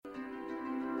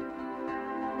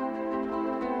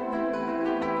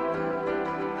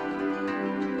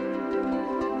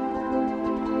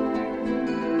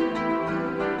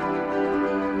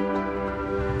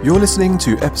You're listening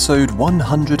to episode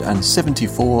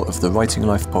 174 of the Writing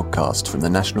Life podcast from the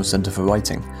National Centre for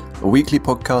Writing, a weekly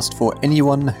podcast for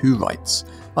anyone who writes.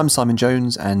 I'm Simon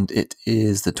Jones, and it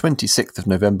is the 26th of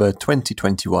November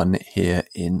 2021 here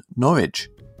in Norwich.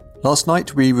 Last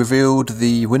night we revealed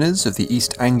the winners of the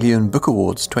East Anglian Book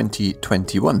Awards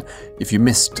 2021. If you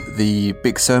missed the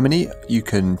big ceremony, you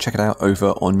can check it out over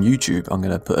on YouTube. I'm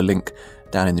going to put a link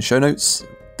down in the show notes.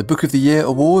 The Book of the Year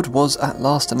award was at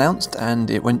last announced,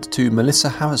 and it went to Melissa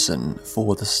Harrison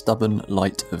for The Stubborn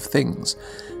Light of Things.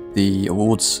 The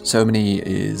awards ceremony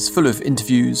is full of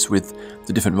interviews with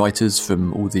the different writers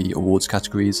from all the awards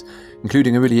categories,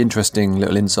 including a really interesting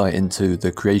little insight into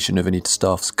the creation of Anita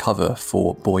Staff's cover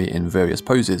for Boy in Various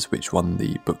Poses, which won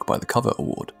the Book by the Cover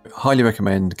award. I highly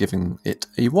recommend giving it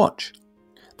a watch.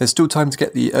 There's still time to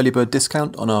get the early bird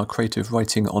discount on our creative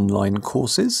writing online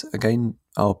courses. Again,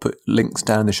 I'll put links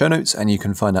down in the show notes, and you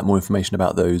can find out more information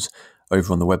about those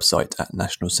over on the website at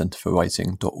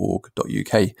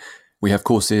nationalcentreforwriting.org.uk. We have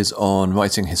courses on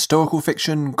writing historical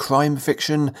fiction, crime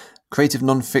fiction, creative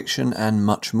non-fiction, and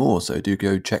much more, so do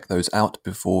go check those out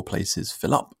before places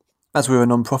fill up. As we're a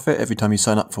non-profit, every time you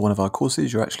sign up for one of our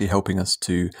courses, you're actually helping us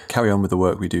to carry on with the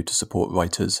work we do to support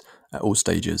writers at all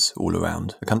stages all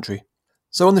around the country.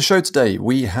 So on the show today,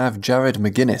 we have Jared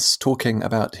McGinnis talking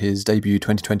about his debut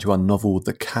 2021 novel,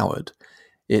 The Coward.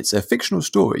 It's a fictional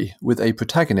story with a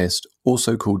protagonist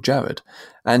also called Jared.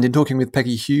 And in talking with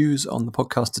Peggy Hughes on the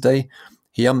podcast today,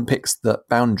 he unpicks the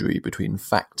boundary between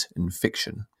fact and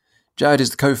fiction. Jared is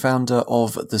the co-founder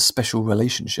of The Special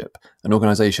Relationship, an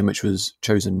organisation which was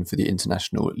chosen for the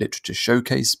International Literature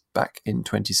Showcase back in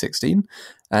 2016.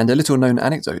 And a little known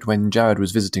anecdote, when Jared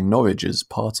was visiting Norwich as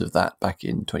part of that back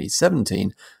in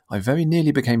 2017, I very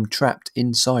nearly became trapped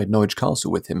inside Norwich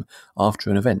Castle with him after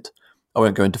an event. I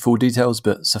won't go into full details,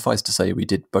 but suffice to say we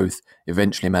did both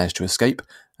eventually manage to escape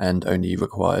and only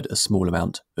required a small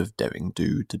amount of daring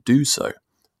do to do so.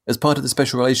 As part of The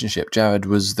Special Relationship, Jared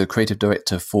was the creative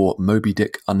director for Moby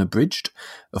Dick Unabridged,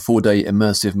 a 4-day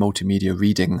immersive multimedia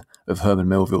reading of Herman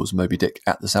Melville's Moby Dick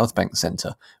at the South Bank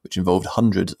Centre, which involved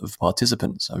hundreds of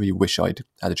participants. I really wish I'd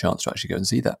had a chance to actually go and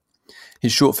see that.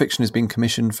 His short fiction has been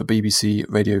commissioned for BBC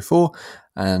Radio 4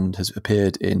 and has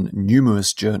appeared in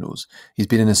numerous journals. He's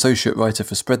been an associate writer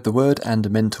for Spread the Word and a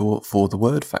mentor for The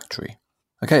Word Factory.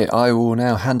 Okay, I will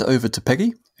now hand over to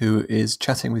Peggy, who is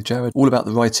chatting with Jared all about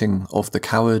the writing of The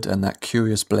Coward and that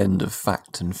curious blend of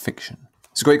fact and fiction.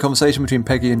 It's a great conversation between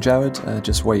Peggy and Jared.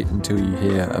 Just wait until you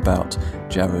hear about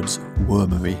Jared's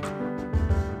wormery.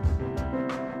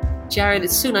 Jared,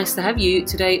 it's so nice to have you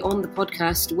today on the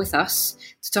podcast with us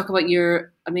to talk about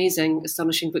your amazing,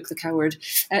 astonishing book, The Coward.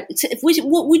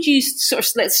 What would you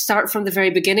let's start from the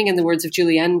very beginning in the words of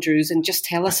Julie Andrews and just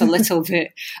tell us a little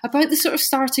bit about the sort of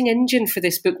starting engine for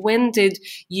this book. When did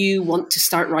you want to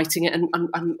start writing it, and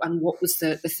what was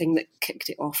the thing that kicked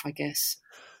it off, I guess?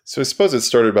 So I suppose it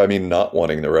started by me not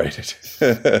wanting to write it.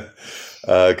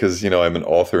 Because, I'm an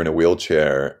author in a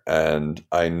wheelchair, and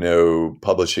I know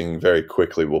publishing very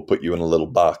quickly will put you in a little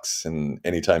box. And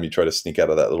anytime you try to sneak out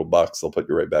of that little box, they'll put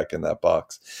you right back in that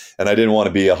box. And I didn't want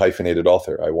to be a hyphenated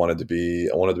author. I wanted to be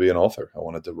an author. I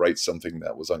wanted to write something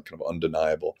that was kind of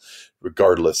undeniable,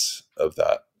 regardless of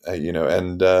that,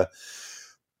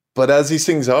 But as these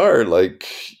things are,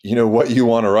 what you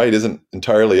want to write isn't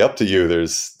entirely up to you.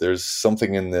 There's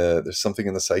something in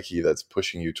the psyche that's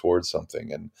pushing you towards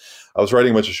something. And I was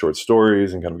writing a bunch of short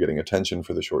stories and kind of getting attention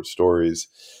for the short stories.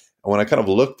 And when I kind of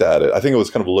looked at it, I think it was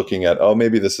kind of looking at,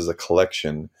 maybe this is a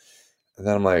collection. And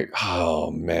then I'm like, oh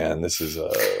man, this is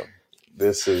a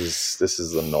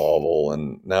novel.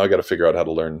 And now I got to figure out how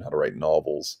to learn how to write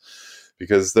novels,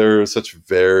 because there are such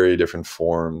very different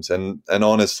forms. And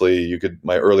honestly,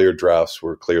 my earlier drafts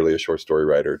were clearly a short story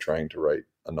writer trying to write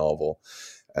a novel.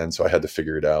 And so I had to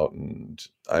figure it out. And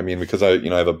I mean, because I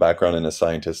have a background in a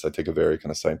scientist, I take a very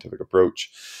kind of scientific approach.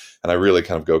 And I really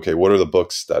kind of go, okay, what are the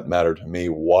books that matter to me?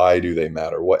 Why do they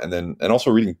matter? And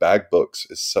also reading bad books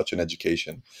is such an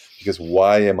education, because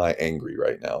why am I angry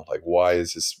right now? Like, why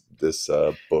is this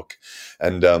book?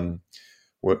 And,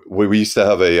 we used to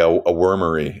have a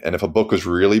wormery, and if a book was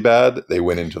really bad, they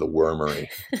went into the wormery.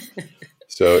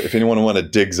 So if anyone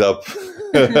digs up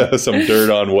some dirt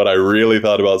on what I really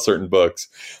thought about certain books,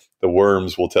 the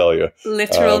worms will tell you.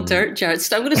 Literal dirt, Jared.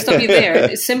 So I'm going to stop you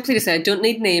there. Simply to say, I don't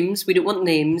need names. We don't want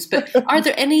names. But are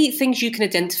there any things you can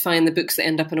identify in the books that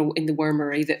end up in the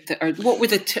wormery that are, what were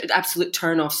the absolute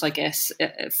turn-offs, I guess,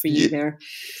 for you there?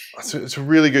 So it's a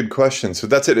really good question. So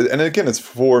that's it. And again, it's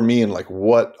for me, and like,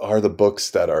 what are the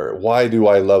books that are, why do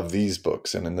I love these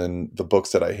books? And then the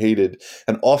books that I hated.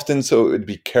 And often, so it would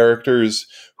be characters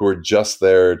who are just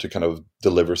there to kind of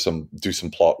do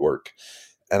some plot work.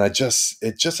 And it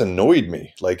just annoyed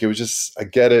me. Like, it was just, I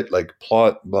get it, like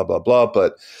plot, blah, blah, blah.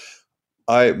 But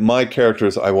my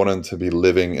characters, I want them to be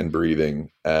living and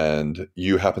breathing, and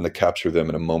you happen to capture them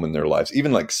in a moment in their lives,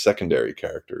 even like secondary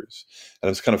characters. And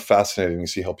it's kind of fascinating to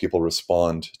see how people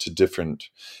respond to different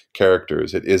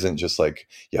characters. It isn't just like,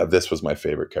 yeah, this was my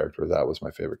favorite character, that was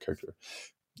my favorite character.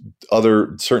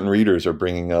 Certain readers are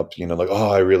bringing up, like,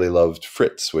 oh, I really loved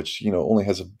Fritz, which, only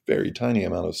has a very tiny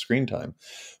amount of screen time.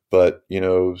 But,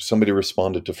 somebody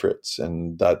responded to Fritz,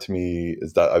 and that to me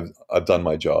is that I've done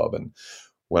my job. And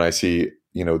when I see,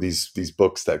 these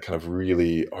books that kind of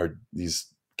really are, these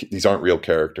aren't real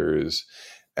characters,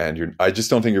 and I just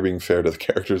don't think you're being fair to the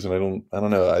characters. And I don't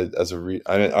know.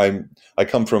 I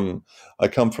come from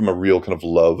a real kind of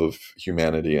love of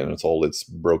humanity, and it's all its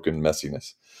broken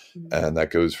messiness. And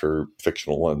that goes for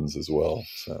fictional ones as well.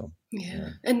 So yeah,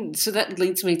 and so that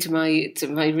leads me to my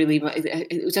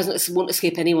it won't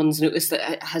escape anyone's notice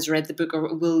that has read the book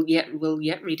or will yet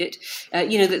read it.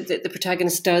 That the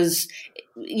protagonist does,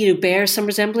 bear some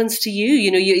resemblance to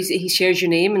you. He shares your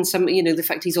name, and some, the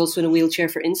fact he's also in a wheelchair,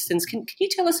 for instance. Can you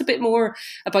tell us a bit more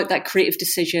about that creative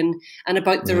decision and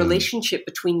about the relationship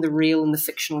between the real and the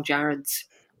fictional Jareds?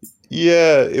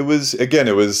 Yeah, it was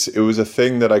a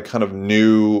thing that I kind of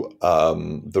knew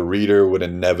the reader would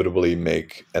inevitably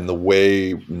make, and the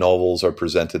way novels are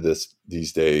presented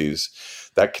these days,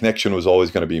 that connection was always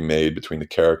going to be made between the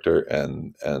character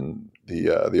and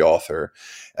the author.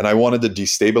 And I wanted to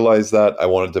destabilize that. I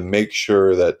wanted to make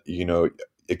sure that,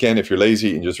 again, if you're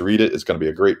lazy and just read it, it's going to be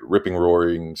a great ripping,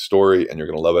 roaring story, and you're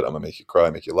going to love it. I'm going to make you cry,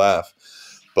 make you laugh.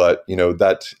 But,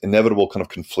 that inevitable kind of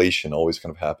conflation always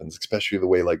kind of happens, especially the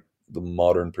way, like, the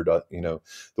modern the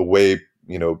way,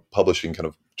 publishing kind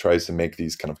of tries to make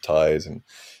these kind of ties and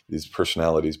these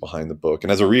personalities behind the book.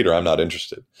 And as a reader, I'm not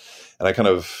interested. And I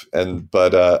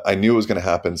knew it was going to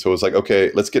happen. So it was like,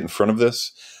 okay, let's get in front of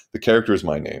this. The character is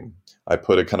my name. I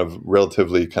put a kind of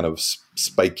relatively kind of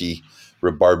spiky,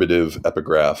 rebarbative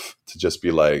epigraph to just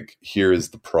be like, here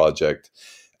is the project.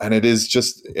 And it is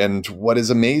just, and what is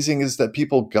amazing is that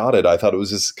people got it. I thought it was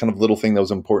this kind of little thing that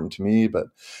was important to me, but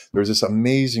there was this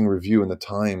amazing review in the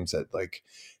Times that, like,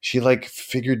 she like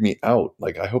figured me out.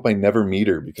 Like, I hope I never meet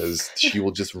her because she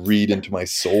will just read into my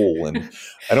soul, and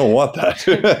I don't want that.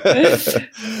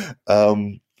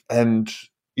 And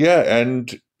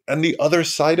the other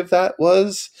side of that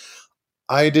was,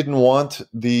 I didn't want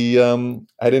the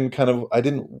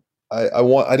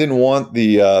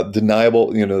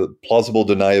plausible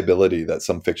deniability that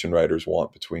some fiction writers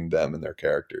want between them and their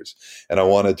characters. And I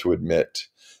wanted to admit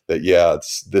that, yeah,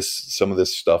 some of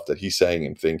this stuff that he's saying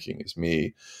and thinking is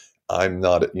me. I'm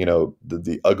not,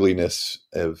 the ugliness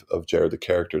of Jared, the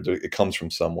character, it comes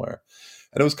from somewhere.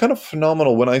 And it was kind of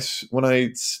phenomenal when I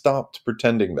stopped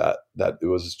pretending that it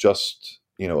was just,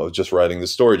 I was just writing the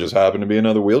story, just happened to be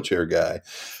another wheelchair guy.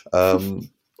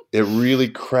 It really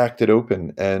cracked it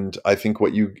open. And I think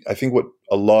what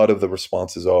a lot of the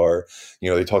responses are,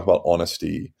 they talk about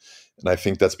honesty. And I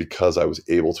think that's because I was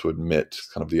able to admit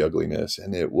kind of the ugliness.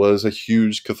 And it was a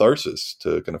huge catharsis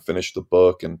to kind of finish the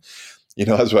book. And,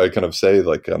 that's why I kind of say,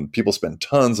 like, people spend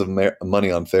tons of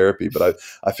money on therapy, but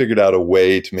I figured out a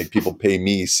way to make people pay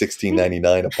me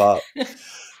 $16.99 a pop.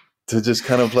 To just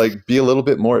kind of like be a little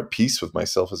bit more at peace with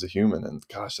myself as a human. And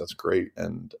gosh, that's great.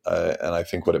 And I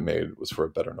think what it made was for a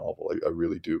better novel. I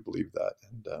really do believe that.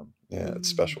 And it's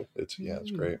special. It's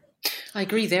great. I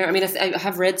agree there. I mean, I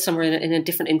have read somewhere in a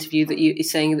different interview that you're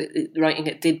saying that writing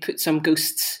it did put some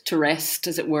ghosts to rest,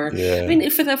 as it were. Yeah. I mean,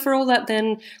 for all that,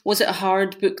 then, was it a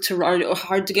hard book to write, or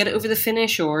hard to get it over the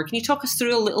finish? Or can you talk us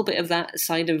through a little bit of that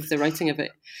side of the writing of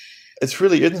it? It's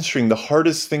really interesting. The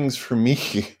hardest things for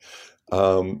me,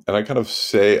 and I've kind of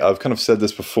said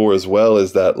this before as well,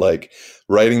 is that, like,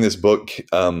 writing this book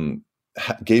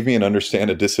gave me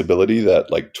a disability that,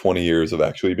 like, 20 years of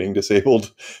actually being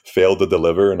disabled failed to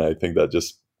deliver. And I think that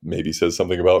just maybe says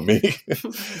something about me.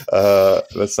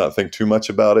 Let's not think too much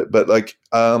about it. But, like,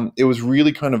 it was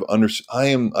really kind of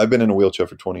I've been in a wheelchair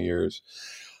for 20 years.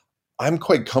 I'm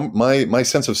quite my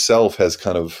sense of self has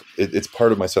kind of it's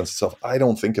part of my sense of self. I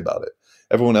don't think about it.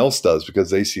 Everyone else does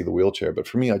because they see the wheelchair. But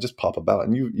for me, I just pop about.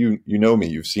 And you know me,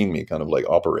 you've seen me kind of like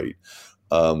operate.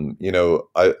 One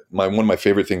of my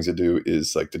favorite things to do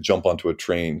is like to jump onto a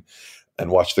train and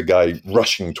watch the guy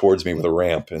rushing towards me with a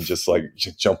ramp and just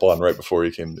jump on right before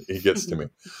he gets to me.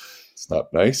 It's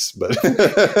not nice, but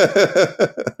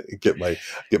get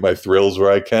my thrills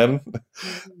where I can.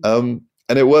 And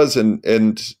it was,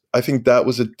 and I think that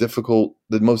was the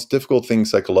most difficult thing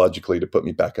psychologically to put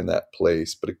me back in that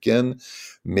place. But again,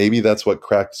 maybe that's what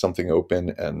cracked something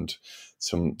open, and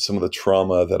some of the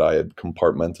trauma that I had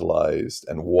compartmentalized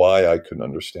and why I couldn't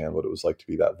understand what it was like to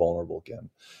be that vulnerable again.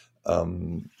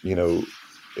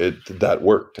 That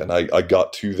worked, and I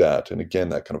got to that. And again,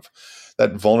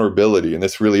 that vulnerability, and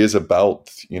this really is about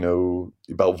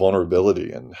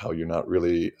vulnerability and how you're not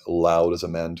really allowed as a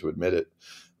man to admit it.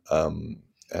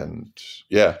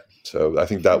 So I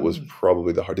think that was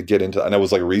probably the hard to get into. And I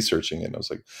was like researching it, and I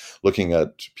was like looking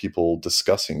at people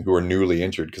discussing who are newly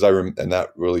injured, and that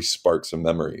really sparked some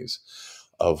memories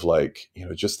of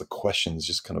just the questions,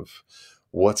 just kind of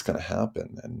what's going to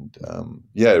happen. And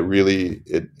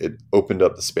it opened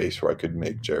up the space where I could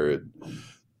make Jared.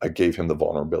 I gave him the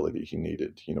vulnerability he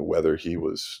needed, whether he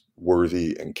was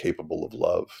worthy and capable of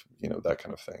love, that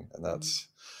kind of thing. And I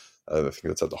think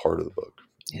that's at the heart of the book.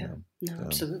 Yeah, no,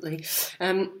 absolutely.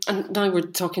 And now we're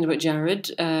talking about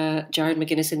Jared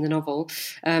McGinnis in the novel,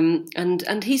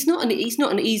 and he's not an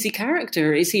easy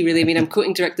character, is he? Really? I mean, I'm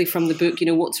quoting directly from the book.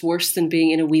 What's worse than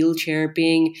being in a wheelchair?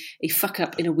 Being a fuck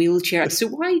up in a wheelchair. So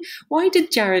why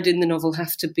did Jared in the novel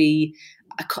have to be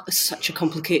such a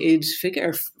complicated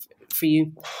figure for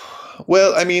you?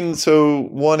 Well, I mean, so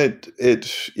one,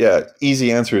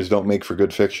 easy answers don't make for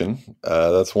good fiction.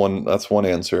 That's one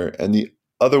answer, and the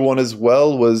other one as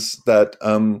well was that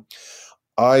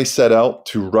I set out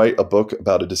to write a book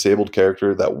about a disabled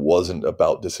character that wasn't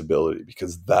about disability,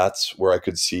 because that's where I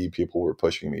could see people were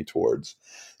pushing me towards.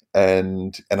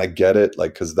 And I get it,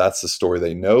 because that's the story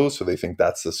they know, so they think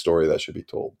that's the story that should be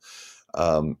told.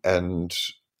 And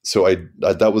so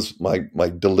that was my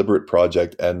deliberate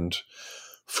project, and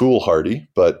foolhardy,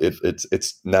 but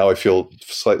it's now I feel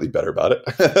slightly better about it.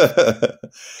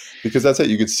 Because that's it.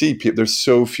 You could see there's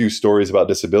so few stories about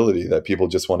disability that people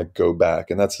just want to go back.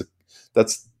 And that's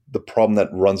the problem that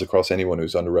runs across anyone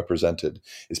who's underrepresented,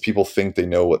 is people think they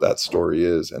know what that story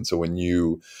is. And so when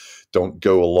you don't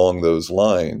go along those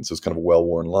lines, those kind of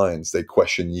well-worn lines, they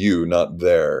question you, not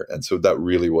there. And so that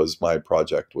really was my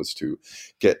project, was to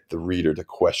get the reader to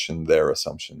question their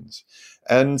assumptions.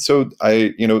 And so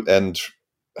and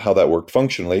how that worked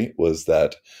functionally was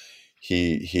that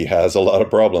he has a lot of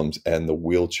problems, and the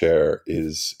wheelchair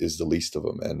is the least of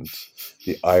them. And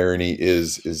the irony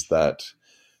is that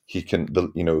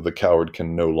the coward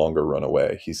can no longer run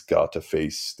away. He's got to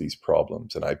face these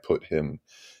problems. And I put him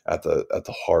at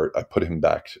the heart. I put him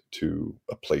back to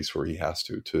a place where he has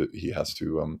to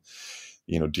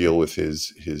deal with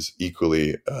his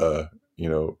equally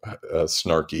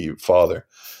snarky father,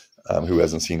 who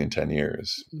hasn't seen in 10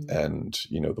 years. And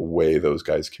the way those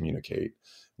guys communicate,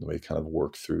 the way they kind of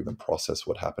work through and process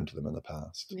what happened to them in the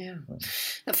past. Yeah,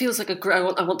 that feels like I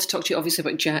want to talk to you obviously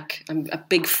about Jack. I'm a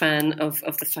big fan of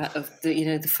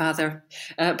the father,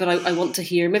 but I want to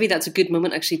hear, maybe that's a good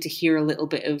moment actually to hear a little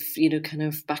bit of kind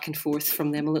of back and forth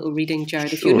from them, a little reading,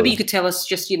 Jared. If maybe you could tell us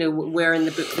just where in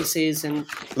the book this is and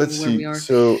where we are.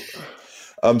 So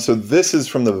this is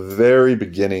from the very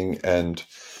beginning, and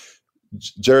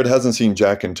Jared hasn't seen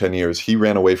Jack in 10 years. He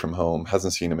ran away from home,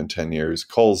 hasn't seen him in 10 years,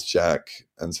 calls Jack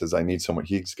and says, I need someone.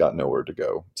 He's got nowhere to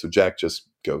go. So Jack just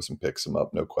goes and picks him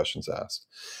up, no questions asked.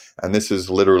 And this is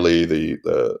literally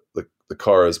the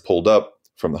car is pulled up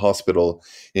from the hospital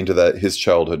into his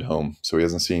childhood home. So he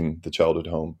hasn't seen the childhood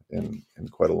home in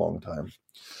quite a long time.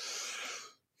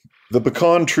 The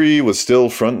pecan tree was still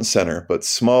front and center, but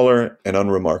smaller and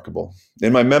unremarkable.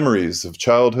 In my memories of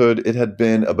childhood, it had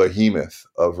been a behemoth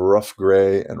of rough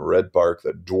gray and red bark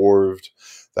that dwarfed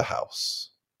the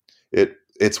house.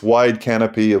 Its wide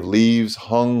canopy of leaves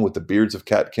hung with the beards of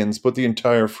catkins put the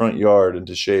entire front yard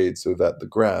into shade so that the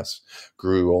grass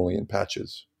grew only in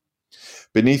patches.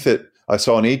 Beneath it, I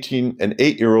saw an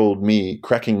 8-year-old me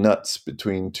cracking nuts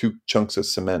between two chunks of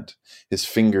cement. His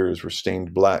fingers were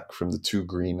stained black from the 2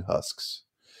 green husks.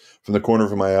 From the corner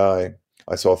of my eye,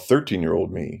 I saw a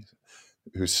 13-year-old me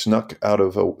who snuck out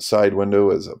of a side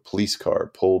window as a police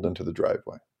car pulled into the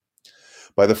driveway.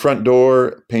 By the front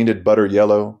door, painted butter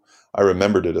yellow, I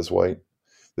remembered it as white.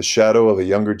 The shadow of a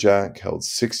younger Jack held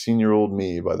 16-year-old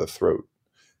me by the throat.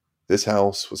 This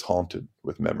house was haunted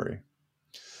with memory.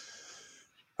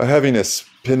 A heaviness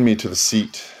pinned me to the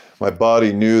seat. My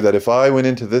body knew that if I went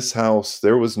into this house,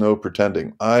 there was no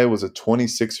pretending. I was a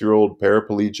 26-year-old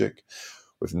paraplegic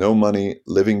with no money,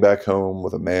 living back home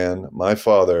with a man, my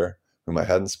father, whom I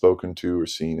hadn't spoken to or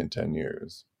seen in 10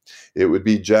 years. It would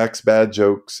be Jack's bad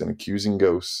jokes and accusing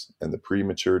ghosts and the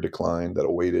premature decline that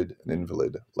awaited an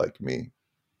invalid like me.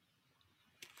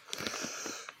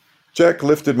 Jack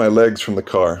lifted my legs from the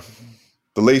car.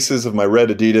 The laces of my red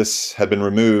Adidas had been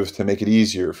removed to make it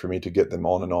easier for me to get them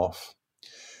on and off.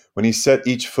 When he set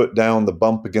each foot down, the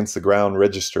bump against the ground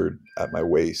registered at my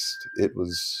waist. It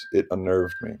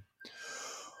unnerved me.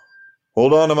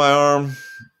 Hold on to my arm,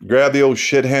 grab the old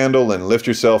shit handle, and lift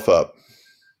yourself up.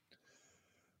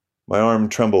 My arm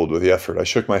trembled with the effort. I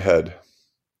shook my head.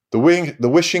 The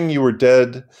wishing you were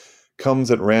dead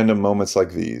comes at random moments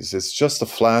like these. It's just a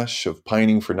flash of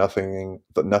pining for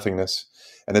nothingness,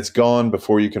 and it's gone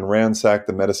before you can ransack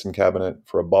the medicine cabinet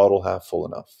for a bottle half full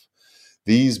enough.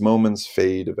 These moments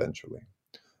fade eventually.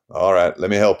 All right, let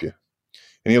me help you.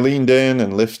 And he leaned in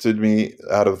and lifted me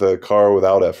out of the car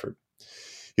without effort.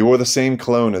 He wore the same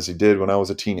cologne as he did when I was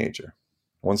a teenager.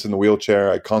 Once in the wheelchair,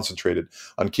 I concentrated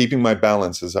on keeping my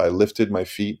balance as I lifted my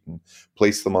feet and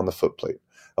placed them on the footplate.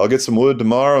 I'll get some wood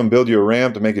tomorrow and build you a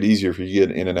ramp to make it easier for you to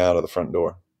get in and out of the front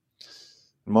door.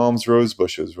 Mom's rose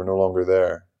bushes were no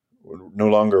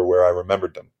longer where I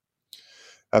remembered them.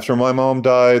 After my mom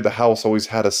died, the house always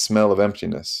had a smell of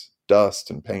emptiness,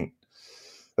 dust, and paint.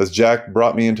 As Jack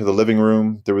brought me into the living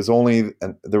room, there was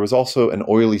also an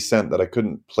oily scent that I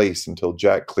couldn't place until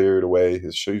Jack cleared away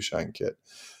his shoe shine kit,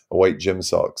 a white gym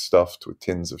sock stuffed with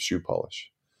tins of shoe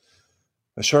polish.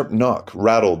 A sharp knock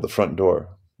rattled the front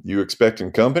door. You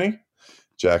expecting company?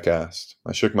 Jack asked.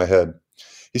 I shook my head.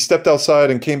 He stepped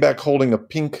outside and came back holding a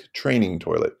pink training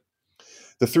toilet.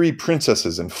 The three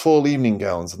princesses in full evening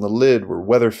gowns on the lid were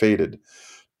weather-faded,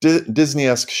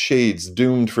 Disney-esque shades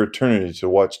doomed for eternity to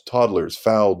watch toddlers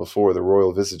foul before the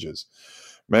royal visages.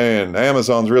 Man,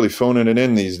 Amazon's really phoning it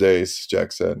in these days,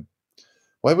 Jack said.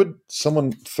 Why would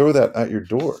someone throw that at your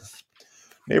door?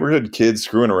 Neighborhood kids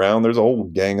screwing around. There's a whole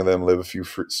gang of them live a few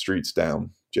streets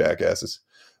down, jackasses.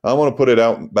 I want to put it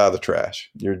out by the trash.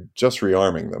 You're just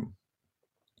rearming them.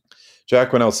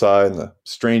 Jack went outside, and the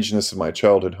strangeness of my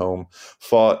childhood home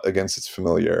fought against its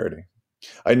familiarity.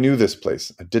 I knew this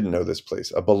place. I didn't know this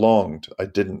place. I belonged. I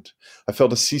didn't. I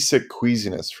felt a seasick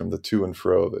queasiness from the to and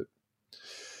fro of it.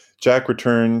 Jack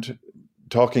returned,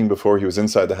 talking before he was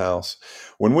inside the house.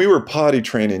 When we were potty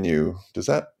training you, does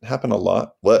that happen a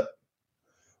lot? What?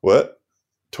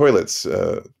 Toilets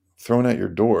thrown at your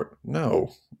door?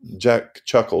 No. Jack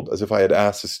chuckled as if I had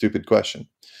asked a stupid question.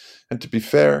 And to be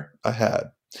fair, I had.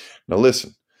 Now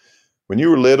listen. When you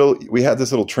were little, we had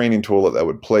this little training toilet that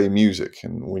would play music,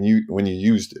 and when you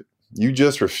used it, you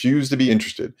just refused to be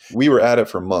interested. We were at it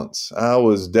for months. I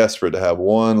was desperate to have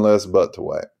one less butt to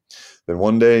wipe. Then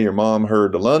one day, your mom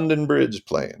heard the London Bridge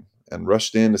playing and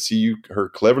rushed in to see her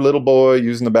clever little boy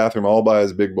using the bathroom all by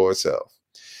his big boy self.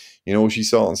 You know what she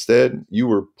saw instead? You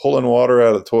were pulling water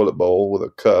out of the toilet bowl with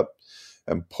a cup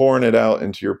and pouring it out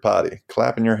into your potty,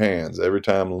 clapping your hands every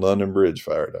time London Bridge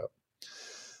fired up.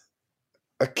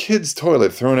 A kid's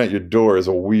toilet thrown at your door is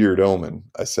a weird omen,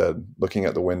 I said, looking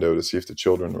at the window to see if the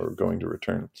children were going to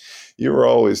return. You were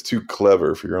always too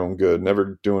clever for your own good,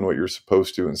 never doing what you're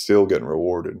supposed to and still getting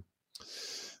rewarded.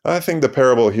 I think the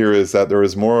parable here is that there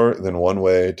is more than one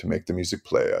way to make the music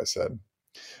play, I said.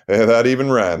 Hey, that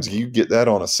even rhymes. You get that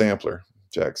on a sampler,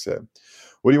 Jack said.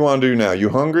 What do you want to do now? You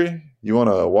hungry? You want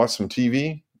to watch some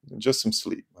TV? Just some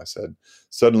sleep, I said,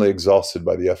 suddenly exhausted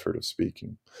by the effort of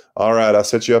speaking. All right, I'll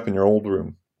set you up in your old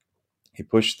room. He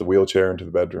pushed the wheelchair into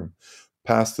the bedroom,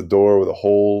 past the door with a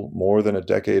hole more than a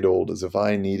decade old, as if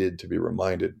I needed to be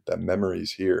reminded that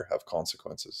memories here have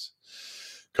consequences.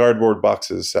 Cardboard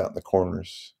boxes sat in the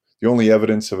corners. The only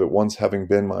evidence of it once having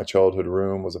been my childhood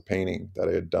room was a painting that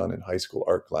I had done in high school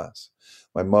art class.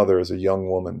 My mother is a young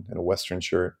woman in a Western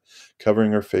shirt,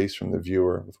 covering her face from the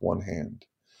viewer with one hand.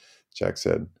 Jack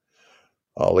said,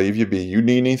 I'll leave you be. You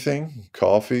need anything?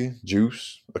 Coffee?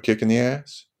 Juice? A kick in the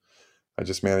ass? I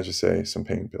just managed to say some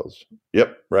pain pills.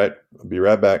 Yep, right. I'll be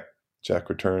right back. Jack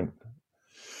returned.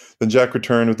 Then Jack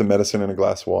returned with the medicine and a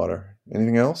glass of water.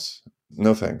 Anything else?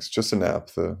 No thanks. Just a nap.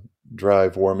 The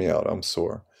drive wore me out. I'm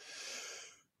sore.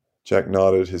 Jack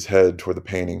nodded his head toward the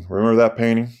painting. Remember that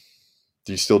painting?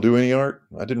 Do you still do any art?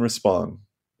 I didn't respond.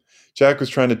 Jack was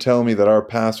trying to tell me that our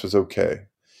past was okay.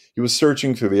 He was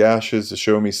searching through the ashes to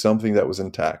show me something that was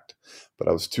intact, but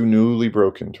I was too newly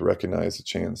broken to recognize a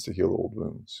chance to heal old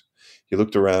wounds. He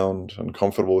looked around,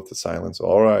 uncomfortable with the silence.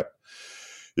 All right.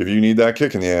 If you need that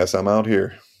kick in the ass, I'm out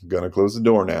here. Gonna close the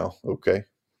door now, okay?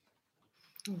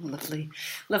 Oh,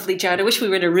 lovely, Jared. I wish we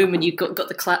were in a room and you got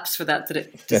the claps for that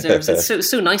it deserves. It's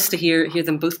so nice to hear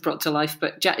them both brought to life.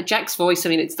 But Jack's voice, I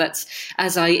mean, that's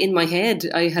as in my head,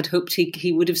 I had hoped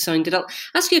he would have sounded. I'll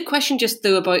ask you a question just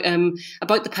though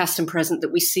about the past and present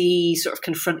that we see sort of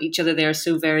confront each other there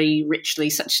so very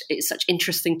richly. Such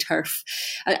interesting turf.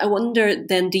 I wonder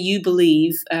then, do you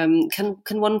believe can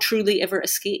one truly ever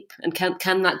escape, and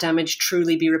can that damage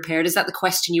truly be repaired? Is that the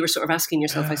question you were sort of asking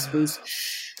yourself, I suppose?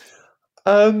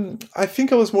 I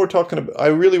think I was more talking about, I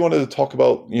really wanted to talk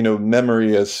about,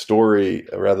 memory as story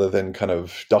rather than kind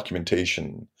of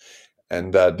documentation,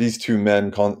 and that these two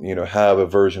men, have a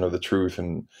version of the truth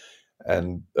and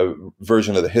a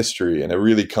version of the history. And it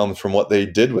really comes from what they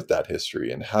did with that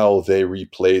history and how they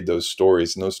replayed those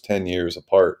stories in those 10 years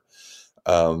apart.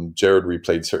 Jared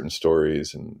replayed certain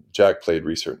stories and Jack played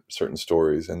certain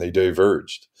stories, and they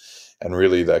diverged. And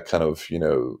really that kind of,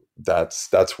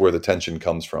 that's where the tension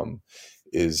comes from.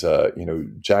 Is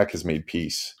Jack has made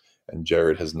peace and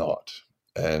Jared has not,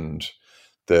 and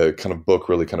the kind of book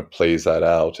really kind of plays that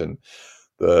out. And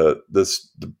the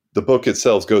book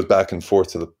itself goes back and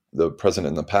forth to the present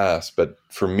and the past, but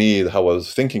for me, how I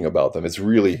was thinking about them, it's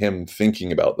really him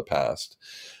thinking about the past,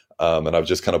 and I've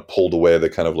just kind of pulled away the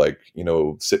kind of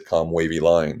sitcom wavy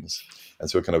lines. And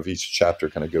so kind of each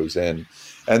chapter kind of goes in,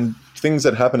 and things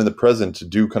that happen in the present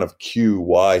do kind of cue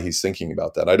why he's thinking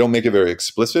about that. I don't make it very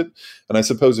explicit. And I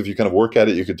suppose if you kind of work at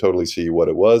it, you could totally see what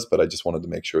it was, but I just wanted to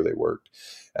make sure they worked.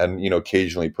 And,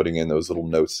 occasionally putting in those little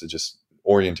notes to just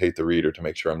orientate the reader to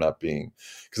make sure I'm not because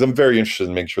I'm very interested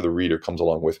in making sure the reader comes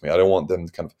along with me. I don't want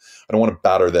to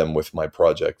batter them with my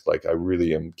project. Like I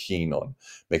really am keen on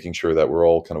making sure that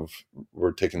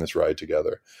we're taking this ride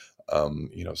together.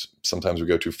 Sometimes we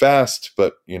go too fast,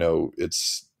 but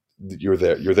you're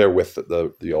there with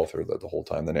the author the whole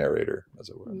time, the narrator, as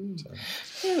it were.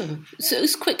 So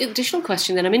it's a quick additional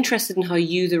question then. I'm interested in how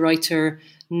you, the writer,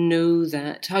 know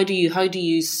that. How do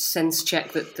you sense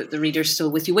check that the reader's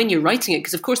still with you when you're writing it?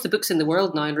 Because of course the book's in the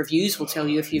world now and reviews will tell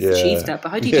you if you've achieved that, but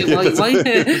how do you do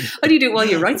it how do you do it while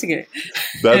you're writing it?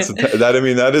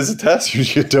 That is a test.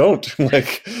 You don't.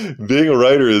 Like, being a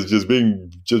writer is just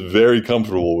being very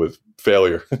comfortable with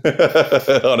failure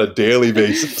on a daily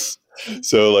basis.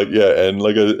 So and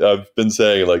I've been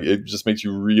saying, it just makes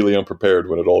you really unprepared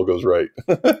when it all goes right.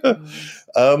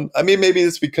 I mean, maybe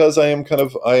it's because I am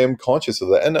conscious of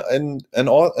that,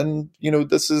 and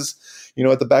this is,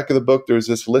 at the back of the book, there's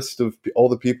this list of all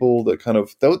the people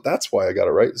that that's why I got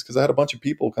it right. It's because I had a bunch of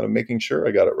people kind of making sure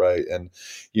I got it right, and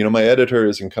my editor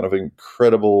is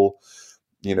incredible.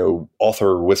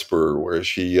 Author whisperer, where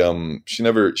she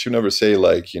never say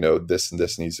this and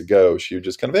this needs to go. She would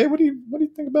just hey, what do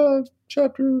you think about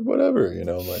chapter whatever?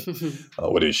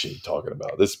 Oh, what is she talking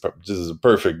about? This is a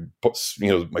perfect,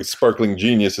 my sparkling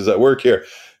genius is at work here.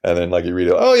 And then you read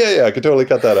it, oh yeah, I could totally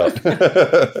cut that out.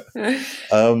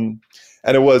 And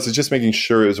it's just making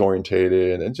sure it was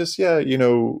orientated, and just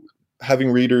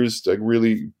having readers,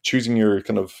 really choosing your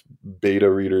kind of beta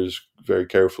readers very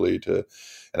carefully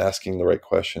and asking the right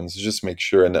questions, just make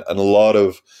sure. And a lot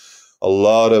of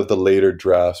the later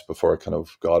drafts before I kind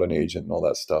of got an agent and all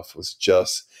that stuff was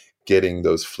just getting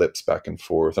those flips back and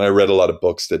forth. And I read a lot of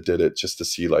books that did it just to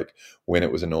see when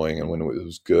it was annoying and when it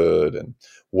was good, and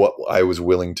what I was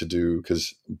willing to do.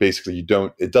 Because basically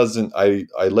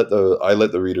I let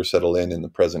the reader settle in the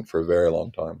present for a very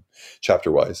long time,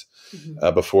 chapter wise,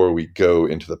 before we go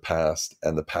into the past.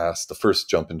 And the first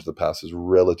jump into the past is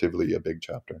relatively a big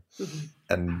chapter.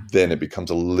 And then it becomes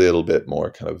a little bit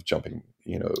more kind of jumping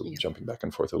back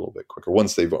and forth a little bit quicker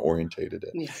once they've orientated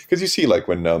it. Because you see,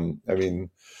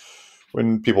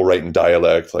 when people write in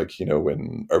dialect,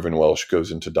 when Irvin Welsh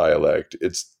goes into dialect,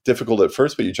 it's difficult at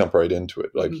first, but you jump right into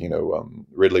it.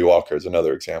 Ridley Walker is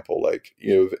another example.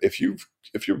 If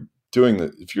you're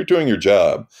doing your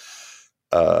job,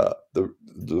 the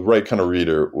right kind of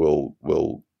reader will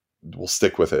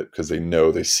stick with it, because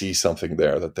they see something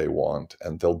there that they want,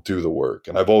 and they'll do the work.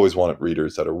 And I've always wanted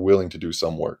readers that are willing to do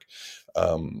some work.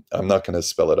 I'm not going to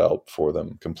spell it out for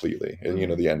them completely. And,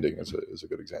 the ending is a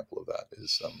good example of that.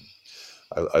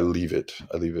 I leave it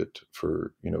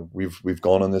for, we've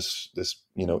gone on this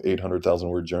 800,000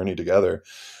 word journey together.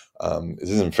 It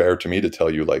isn't fair to me to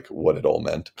tell you what it all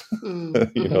meant.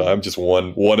 I'm just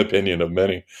one opinion of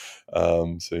many.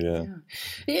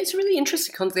 It's really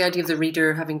interesting, the idea of the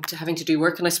reader having to do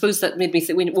work. And I suppose that made me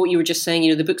think what you were just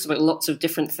saying, the book's about lots of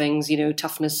different things,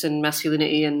 toughness and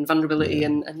masculinity and vulnerability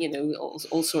and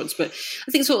all sorts. But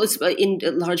I think it's in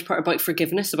large part about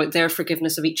forgiveness, about their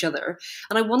forgiveness of each other.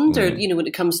 And I wondered, when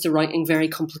it comes to writing very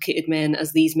complicated men,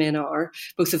 as these men are,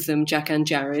 both of them, Jack and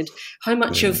Jared, how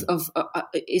much of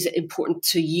is it important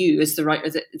to you as the writer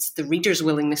that it's the reader's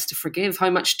willingness to forgive? How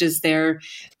much does their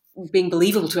being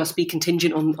believable to us be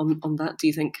contingent on that, do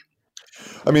you think?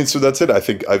 I mean, so that's it. I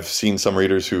think I've seen some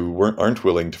readers who aren't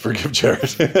willing to forgive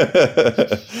Jared,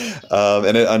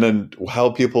 and then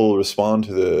how people respond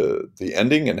to the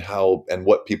ending, and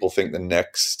what people think the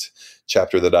next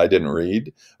chapter that I didn't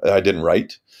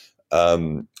write,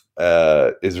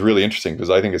 is really interesting, because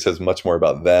I think it says much more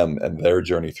about them and their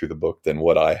journey through the book than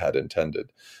what I had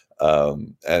intended.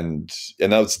 And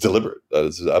that was deliberate. That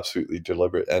is absolutely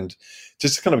deliberate. And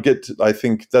just to kind of I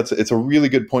think it's a really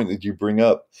good point that you bring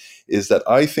up, is that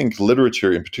I think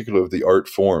literature, in particular of the art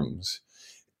forms,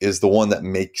 is the one that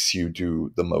makes you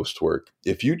do the most work.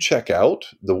 If you check out,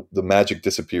 the magic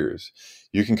disappears.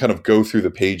 You can kind of go through the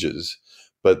pages,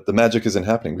 but the magic isn't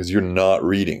happening because you're not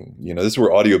reading. This is where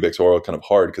audiobooks are all kind of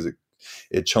hard, because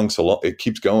it chunks along, it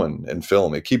keeps going, and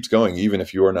film, it keeps going even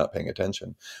if you are not paying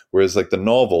attention. Whereas like the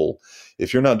novel,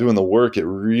 if you're not doing the work, it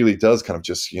really does kind of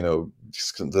just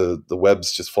the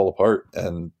webs just fall apart.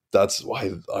 And that's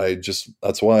why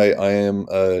I am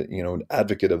an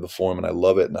advocate of the form, and I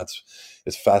love it. And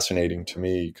it's fascinating to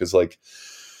me, because like,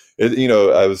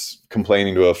 I was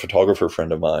complaining to a photographer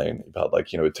friend of mine about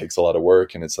it takes a lot of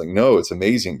work, and it's like, no, it's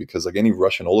amazing, because like any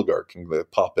Russian oligarch can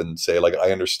pop and say like,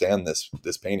 I understand this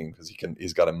painting because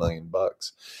he's got $1 million,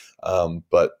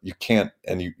 but you can't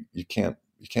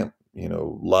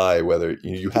lie whether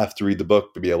you have to read the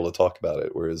book to be able to talk about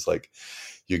it. Whereas like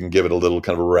you can give it a little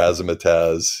kind of a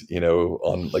razzmatazz,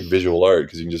 on like visual art,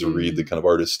 because you can just read the kind of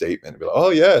artist statement and be like, oh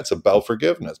yeah, it's about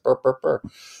forgiveness. Burr, burr, burr.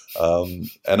 And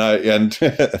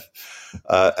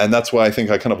that's why I think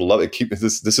I kind of love it.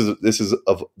 This is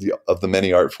of the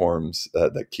many art forms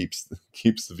that keeps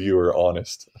the viewer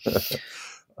honest.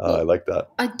 I like that.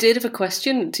 I did have a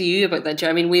question to you about that,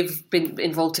 Jerry. I mean, we've been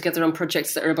involved together on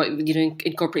projects that are about,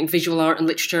 incorporating visual art and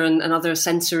literature and other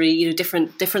sensory,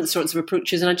 different sorts of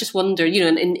approaches. And I just wonder,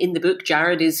 in the book,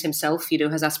 Jared is himself,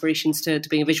 has aspirations to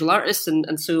being a visual artist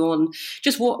and so on.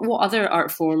 Just what other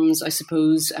art forms, I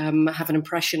suppose, have an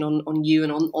impression on you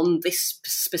and on this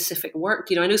specific work?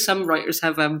 I know some writers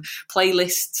have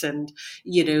playlists and,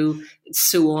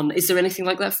 so on. Is there anything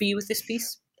like that for you with this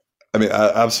piece? I mean,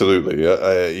 absolutely.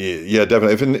 Yeah,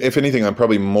 definitely. If anything, I'm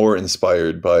probably more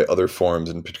inspired by other forms,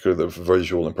 in particular the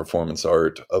visual and performance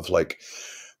art, of like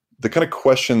the kind of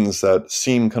questions that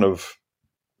seem kind of,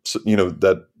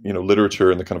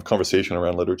 literature and the kind of conversation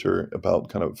around literature about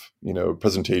kind of,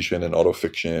 presentation and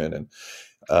autofiction and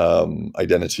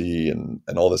identity and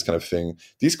all this kind of thing.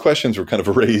 These questions were kind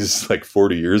of raised like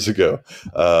 40 years ago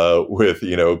with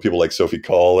people like Sophie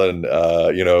Call and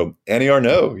Annie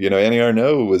Arnaud. Annie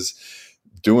Arnaud was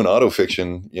doing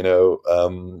autofiction,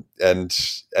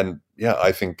 and yeah,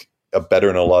 I think better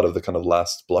in a lot of the kind of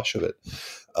last blush of it.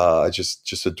 I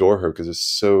just adore her, because it's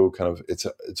so kind of it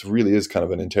really is kind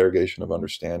of an interrogation of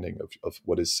understanding of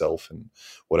what is self and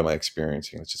what am I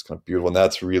experiencing. It's just kind of beautiful, and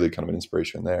that's really kind of an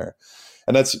inspiration there.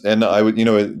 And I would,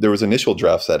 there was initial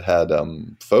drafts that had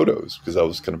photos, because I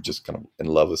was kind of in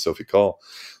love with Sophie Call,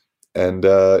 and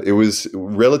it was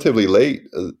relatively late.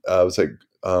 I was like,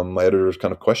 my editor was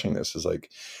kind of questioning this, is like,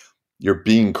 you're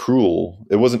being cruel.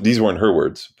 These weren't her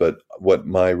words, but what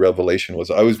my revelation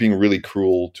was, I was being really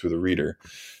cruel to the reader,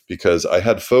 because I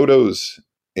had photos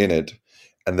in it,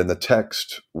 and then the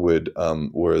text was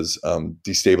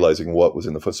destabilizing what was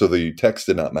in the photo. So the text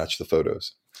did not match the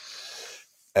photos.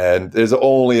 And there's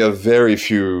only a very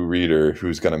few reader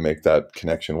who's going to make that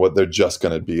connection. What they're just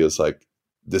going to be is like,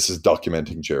 this is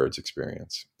documenting Jared's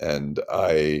experience. And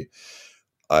I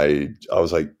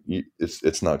was like,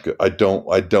 it's not good. I don't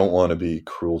want to be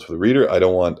cruel to the reader.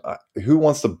 Who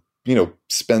wants to,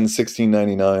 spend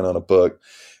 $16.99 on a book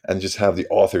and just have the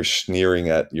author sneering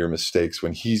at your mistakes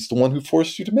when he's the one who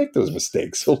forced you to make those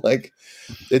mistakes? So like,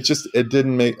 it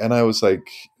didn't make, and I was like,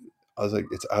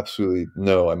 it's absolutely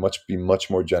no, I must be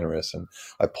much more generous. And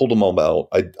I pulled them all out.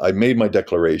 I made my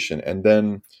declaration. And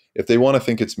then if they want to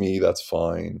think it's me, that's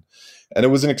fine. And it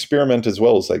was an experiment as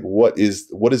well. It's like, what is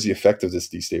the effect of this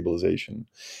destabilization?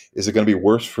 Is it going to be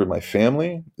worse for my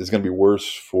family? Is it going to be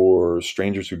worse for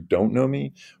strangers who don't know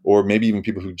me? Or maybe even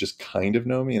people who just kind of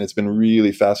know me? And it's been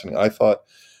really fascinating. I thought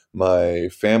my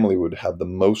family would have the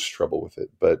most trouble with it,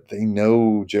 but they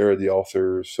know Jared, the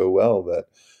author, so well that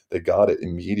they got it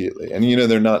immediately. And,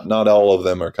 they're not all of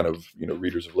them are kind of,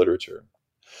 readers of literature.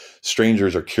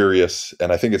 strangers are curious,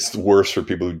 and I think it's worse for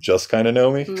people who just kind of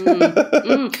know me.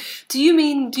 Do you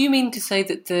mean to say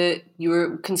that you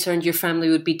were concerned your family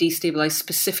would be destabilized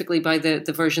specifically by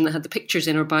the version that had the pictures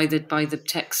in, or by the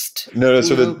text? No.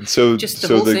 So just the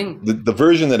whole thing. The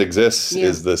version that exists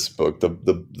is this book.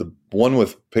 The one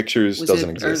with pictures doesn't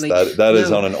exist. Early? That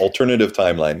is on an alternative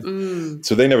timeline.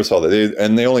 So they never saw that.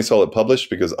 They only saw it published,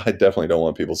 because I definitely don't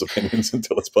want people's opinions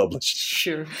until it's published.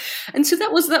 Sure. And so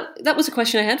that was a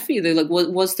question I had for you, though. Like,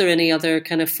 was there any other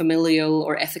kind of familial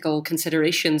or ethical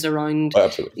considerations around? Oh,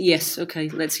 absolutely. Yes. Okay.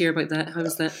 Let's hear about that. How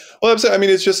was that? Well, I mean,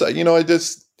 it's just,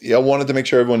 I wanted to make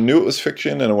sure everyone knew it was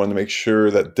fiction, and I wanted to make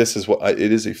sure that this is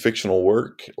it is a fictional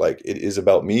work. Like, it is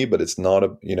about me, but it's not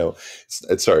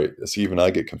sorry, even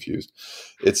I get confused.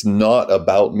 It's not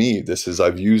about me.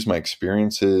 I've used my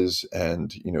experiences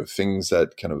and, things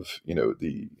that kind of,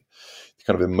 the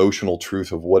kind of emotional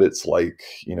truth of what it's like,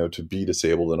 to be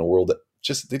disabled in a world that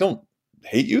just, they don't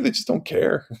hate you, they just don't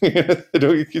care.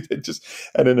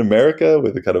 And in America,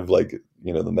 with the kind of like,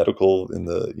 the medical and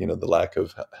the lack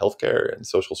of healthcare and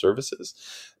social services,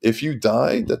 if you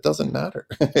die, that doesn't matter.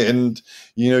 And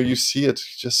you see it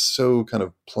just so kind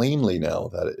of plainly now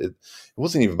that it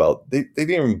wasn't even about, they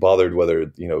didn't even bother whether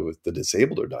the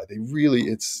disabled or die. They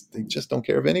just don't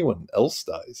care if anyone else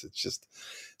dies. It's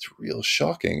real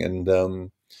shocking. And so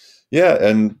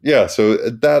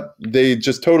that they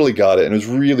just totally got it. And it was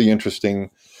really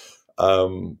interesting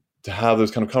to have those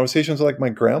kind of conversations with, like, my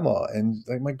grandma. And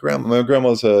like my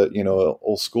grandma's a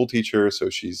old school teacher, so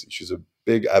she's a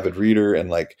big avid reader.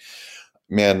 And like,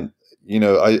 man,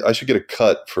 I should get a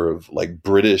cut for like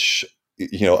British,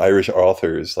 Irish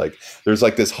authors. Like, there's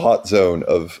like this hot zone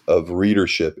of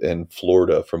readership in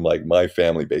Florida from like my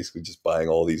family basically just buying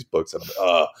all these books. And I'm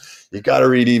like, you got to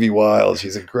read Evie Wyld.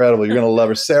 She's incredible. You're going to love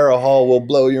her. Sarah Hall will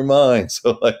blow your mind.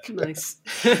 So like, nice.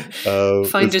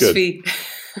 Finder's fee.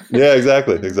 Yeah,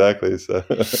 exactly. So,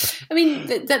 I mean,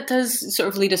 that does sort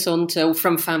of lead us on to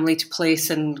from family to place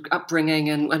and upbringing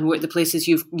and what the places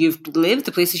you've lived,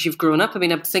 the places you've grown up. I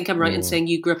mean, I think I'm right in saying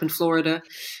you grew up in Florida.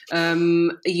 I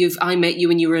met you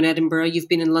when you were in Edinburgh. You've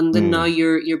been in London. Now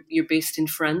you're based in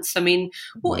France. I mean,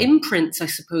 what imprints, I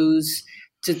suppose,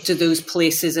 do those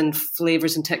places and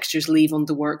flavors and textures leave on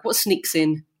the work? What sneaks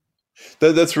in?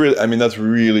 That's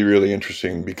really, really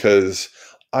interesting, because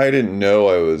I didn't know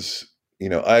I was.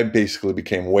 I basically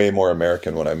became way more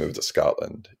American when I moved to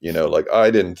Scotland. Like, I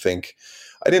didn't think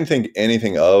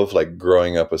anything of like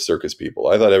growing up with circus people.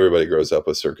 I thought everybody grows up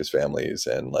with circus families,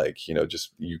 and like,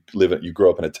 just you grow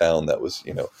up in a town that was,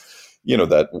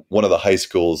 that one of the high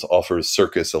schools offers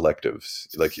circus electives,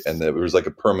 like, and there was like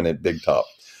a permanent big top.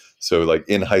 So like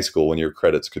in high school, when your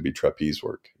credits could be trapeze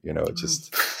work, it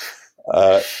just.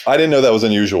 I didn't know that was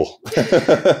unusual.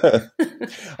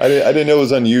 I didn't know it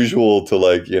was unusual to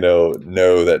like, know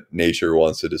that nature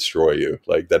wants to destroy you,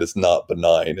 like that it's not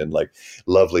benign and like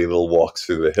lovely little walks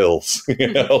through the hills.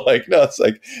 Like, no, it's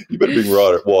like, you better bring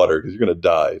water because you're going to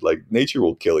die. Like, nature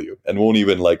will kill you and won't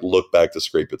even like look back to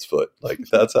scrape its foot. Like,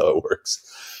 that's how it works.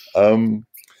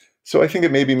 So I think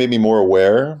it maybe made me more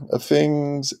aware of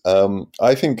things.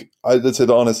 I think that's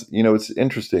it. Honest, it's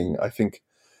interesting. I think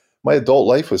my adult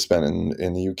life was spent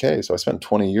in the UK. So I spent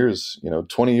 20 years,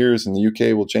 20 years in the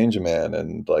UK will change a man.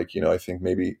 And like, I think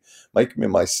maybe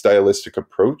my stylistic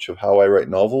approach of how I write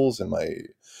novels and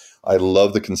I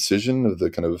love the concision of the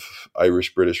kind of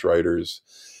Irish British writers,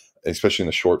 especially in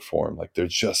the short form. Like,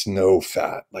 there's just no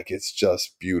fat, like, it's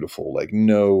just beautiful. Like,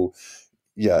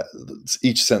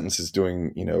 each sentence is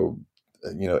doing,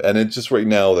 and it just right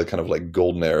now, the kind of like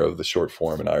golden era of the short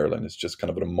form in Ireland is just kind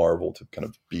of a marvel to kind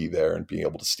of be there and being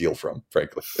able to steal from,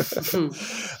 frankly.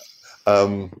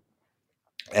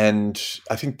 And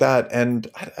I think that, and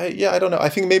I don't know. I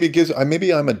think maybe it gives, I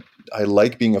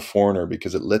like being a foreigner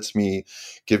because it lets me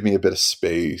give me a bit of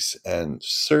space. And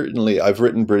certainly I've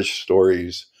written British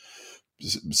stories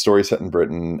set in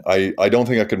Britain. I don't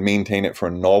think I could maintain it for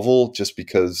a novel just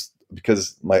because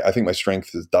I think my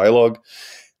strength is dialogue.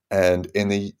 And in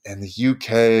the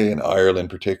UK and Ireland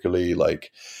particularly,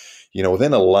 like,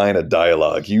 within a line of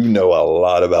dialogue, a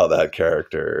lot about that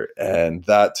character. And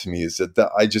that to me is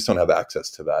that I just don't have access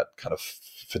to that kind of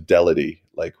fidelity.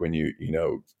 Like when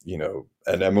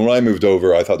and I mean, when I moved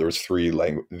over, I thought there was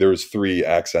three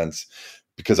accents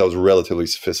because I was relatively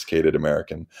sophisticated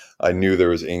American. I knew there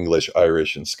was English,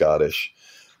 Irish, and Scottish.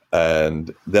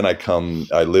 And then I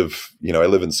live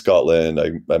in Scotland.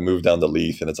 I moved down to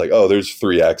Leith and it's like, oh, there's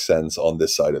three accents on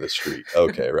this side of the street.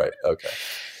 Okay. Right. Okay.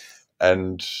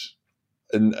 And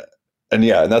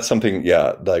that's something,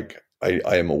 like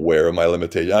I am aware of my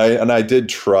limitation. I did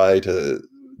try to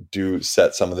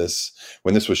set some of this.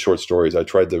 When this was short stories, I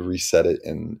tried to reset it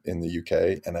in the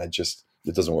UK, and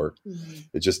it doesn't work.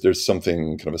 It just, there's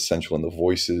something kind of essential in the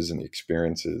voices and the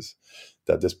experiences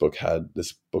that this book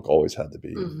always had to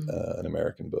be an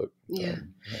American book.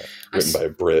 Written by a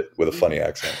Brit with a funny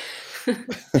accent.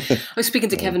 I was speaking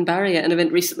to Kevin Barry at an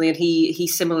event recently, and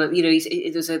he's similar. You know,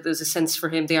 there's a sense for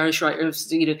him, the Irish writer, of,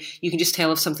 you know, you can just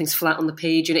tell if something's flat on the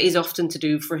page, and it is often to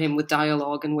do for him with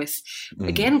dialogue and with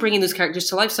again bringing those characters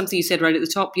to life. Something you said right at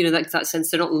the top, you know, that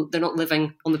sense they're not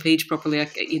living on the page properly.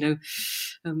 You know.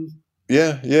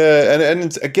 Yeah, and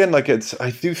it's, again, like,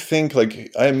 I do think,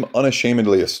 like, I'm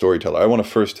unashamedly a storyteller. I want to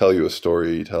first tell you a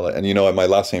storyteller, and you know, my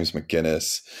last name's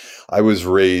McGinnis. I was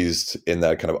raised in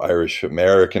that kind of Irish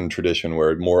American tradition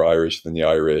where more Irish than the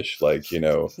Irish, like, you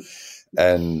know,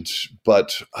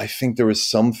 but I think there was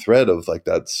some thread of like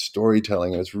that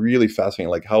storytelling, and it's really fascinating,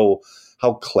 like how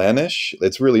clannish.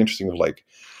 It's really interesting of like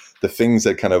the things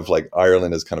that kind of like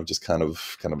Ireland is kind of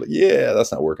like, yeah,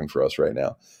 that's not working for us right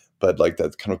now. But like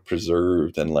that's kind of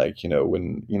preserved, and like, you know,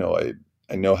 when, you know,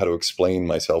 I know how to explain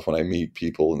myself when I meet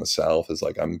people in the South is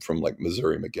like, I'm from like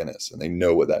Missouri McGinnis, and they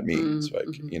know what that means. Like,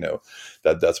 you know,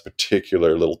 that's a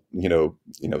particular little, you know,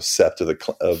 sept of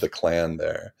the clan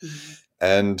there.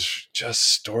 And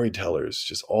just storytellers,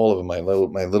 just all of them. My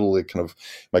little like, kind of,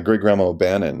 my great grandma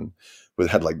O'Bannon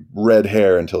had like red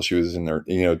hair until she was in her,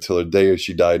 you know, till the day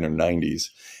she died in her 90s.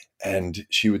 And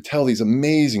she would tell these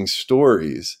amazing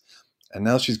stories. And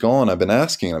now she's gone. I've been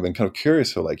asking, I've been kind of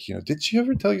curious. So like, you know, did she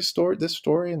ever tell you this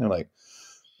story? And they're like,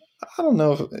 I don't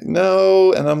know.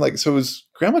 No. And I'm like, so was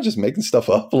grandma just making stuff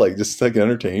up, like just like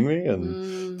entertain me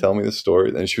and tell me the story?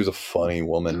 And she was a funny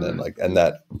woman. And like, and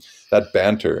that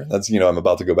banter, that's, you know, I'm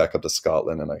about to go back up to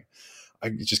Scotland, and I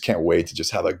just can't wait to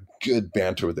just have a good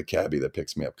banter with the cabbie that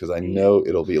picks me up, because I know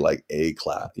it'll be like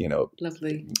A-class, you know.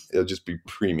 Lovely. It'll just be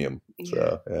premium.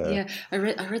 Yeah. So, I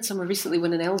read somewhere recently,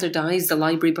 when an elder dies, the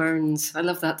library burns. I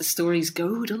love that. The stories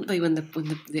go, don't they, when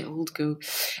the old go.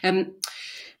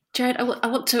 Jared, I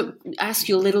want to ask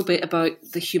you a little bit about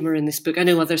the humour in this book. I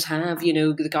know others have, you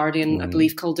know, The Guardian, I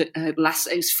believe, called it,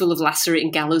 it's full of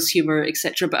lacerating gallows humour,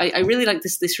 etc. But I really like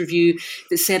this review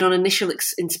that said on initial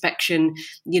inspection,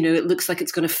 you know, it looks like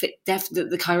it's going to fit,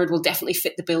 the Coward will definitely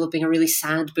fit the bill of being a really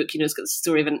sad book. You know, it's got the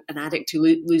story of an addict who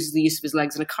loses the use of his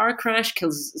legs in a car crash,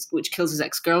 which kills his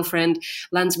ex-girlfriend,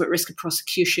 lands him at risk of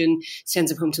prosecution,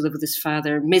 sends him home to live with his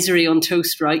father. Misery on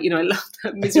toast, right? You know, I love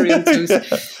that, misery on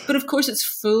toast. But of course, it's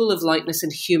full of lightness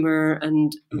and humor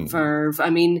and verve.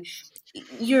 I mean,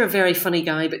 you're a very funny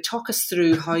guy, but talk us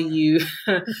through how you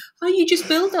just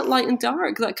build that light and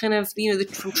dark, that kind of, you know,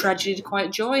 from tragedy to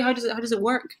quiet joy. How does it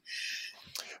work?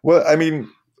 Well, I mean,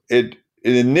 it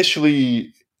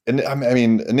initially, and I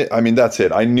mean that's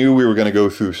it. I knew we were going to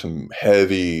go through some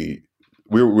heavy.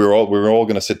 We were all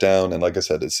going to sit down, and like I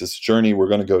said, it's this journey we're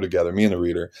going to go together, me and the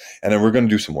reader, and then we're going to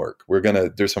do some work.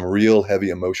 There's some real heavy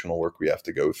emotional work we have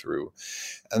to go through,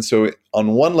 and so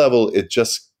on one level,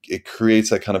 it creates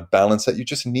that kind of balance that you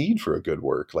just need for a good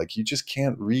work. Like, you just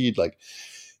can't read, like,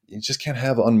 you just can't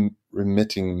have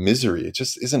unremitting misery. It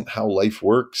just isn't how life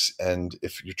works, and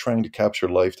if you're trying to capture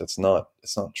life, it's not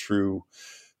true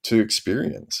to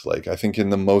experience. Like, I think in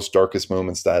the most darkest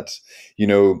moments, that, you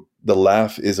know, the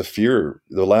laugh is a fear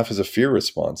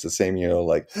response. The same, you know,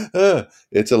 like,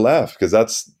 it's a laugh, because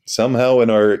that's somehow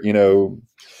in our, you know,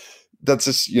 that's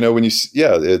just, you know, when you,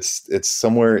 it's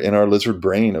somewhere in our lizard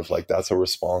brain of like, that's a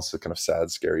response to kind of sad,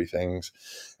 scary things.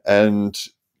 And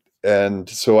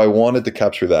so I wanted to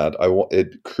capture that.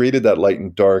 It created that light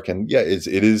and dark, and it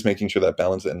is making sure that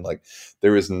balance. And like,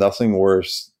 there is nothing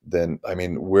worse than, I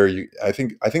mean, I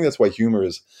think that's why humor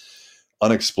is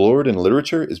unexplored in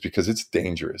literature, is because it's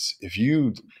dangerous. If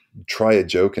you try a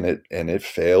joke and it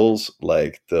fails,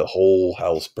 like, the whole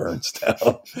house burns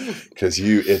down, because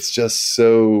it's just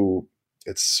so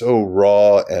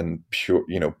raw and pure,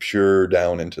 you know, pure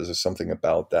down into, there's something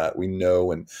about that. We know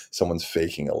when someone's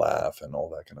faking a laugh and all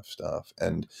that kind of stuff.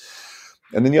 And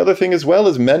then the other thing as well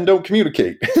is men don't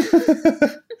communicate.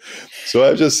 So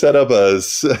I've just set up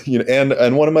you know,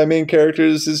 and one of my main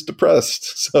characters is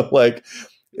depressed. So like,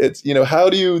 it's, you know, how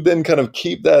do you then kind of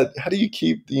keep,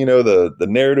 you know, the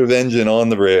narrative engine on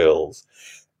the rails?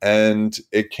 And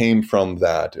it came from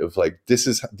that, of like,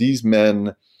 these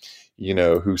men, you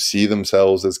know, who see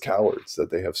themselves as cowards,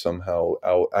 that they have somehow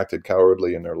acted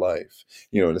cowardly in their life,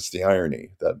 you know, and it's the irony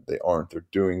that they aren't. They're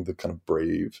doing the kind of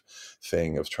brave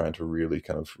thing of trying to really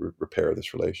kind of repair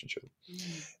this relationship.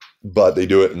 But they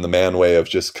do it in the man way of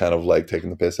just kind of like taking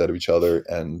the piss out of each other,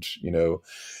 and, you know,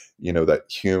 that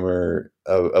humor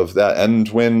of that. And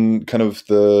when kind of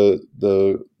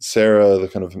the Sarah, the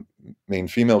kind of main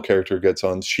female character, gets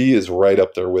on, she is right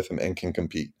up there with him and can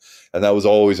compete. And that was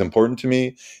always important to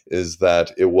me, is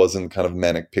that it wasn't kind of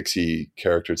manic pixie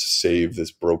character to save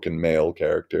this broken male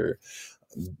character.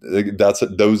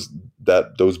 Those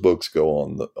books go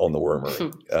on the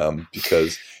Wormery,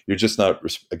 because you're just not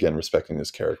respecting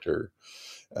this character.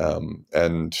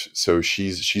 And so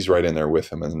she's right in there with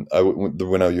him. And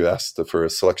when you asked for a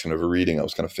selection of a reading, I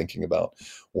was kind of thinking about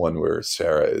one where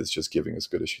Sarah is just giving as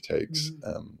good as she takes.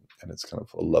 And it's kind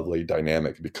of a lovely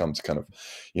dynamic. It becomes kind of,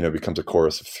 becomes a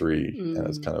chorus of three, and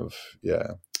it's kind of,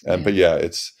 but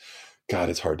it's, God,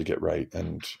 it's hard to get right.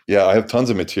 And I have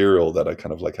tons of material that I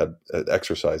kind of like had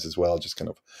exercise as well, just kind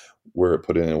of where it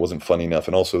put in. It wasn't funny enough.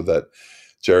 And also that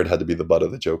Jared had to be the butt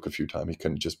of the joke a few times. He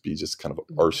couldn't just be kind of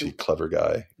an arsey, clever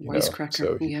guy. Wisecracker.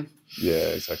 So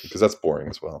exactly. Because that's boring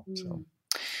as well. So.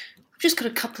 I've just got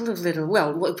a couple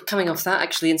of coming off that,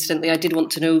 actually, incidentally, I did want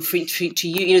to know to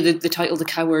you, the title The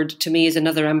Coward, to me, is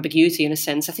another ambiguity in a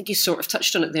sense. I think you sort of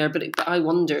touched on it there, but I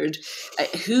wondered,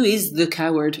 who is the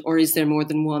coward, or is there more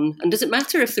than one? And does it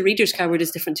matter if the reader's coward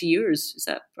is different to yours? Is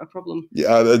that a problem?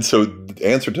 Yeah, and so the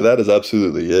answer to that is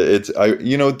absolutely.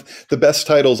 The best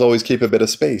titles always keep a bit of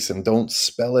space and don't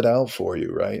spell it out for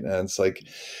you, right? And it's like,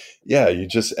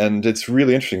 and it's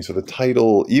really interesting. So the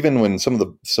title, even when some of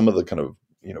the kind of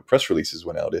press releases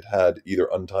went out, it had either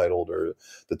untitled or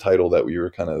the title that we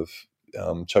were kind of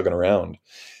chugging around,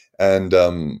 and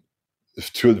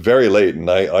to very late. And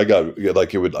I got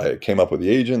I came up with the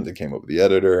agent, they came up with the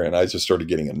editor, and I just started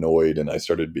getting annoyed, and I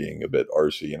started being a bit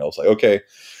arsey, and I was like, okay,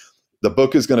 the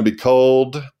book is going to be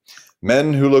called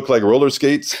Men Who Look Like Roller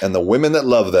Skates and the Women That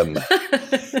Love Them.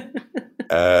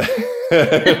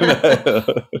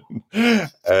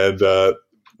 And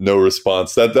no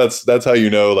response. That's how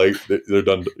like they're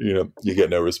done. You get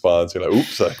no response. You're like,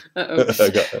 oops, I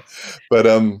got it. But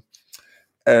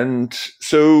and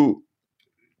so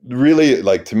really,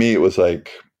 like, to me, it was like,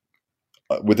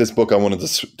 with this book, I wanted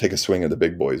to take a swing at the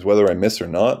big boys, whether I miss or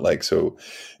not. Like, so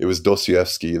it was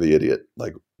Dostoevsky, the idiot.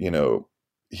 Like,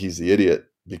 he's the idiot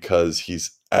because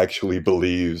he's actually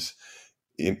believes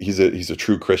he's a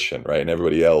true Christian, right? And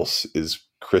everybody else is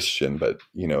Christian, but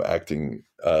acting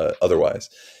otherwise.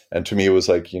 And to me, it was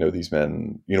like, these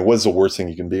men, what is the worst thing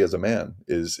you can be as a man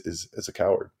is as a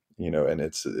coward, and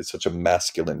it's such a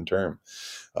masculine term.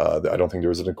 I don't think there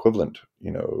was an equivalent,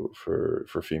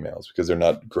 for females, because they're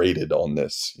not graded on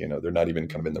this. They're not even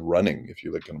kind of in the running. If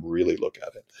you can really look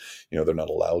at it, they're not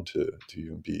allowed to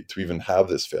even have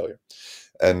this failure.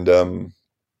 And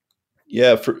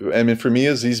for me,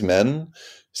 as these men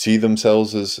see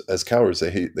themselves as cowards,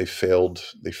 they failed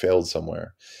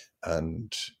somewhere,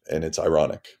 and it's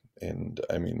ironic. And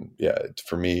I mean,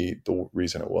 for me, the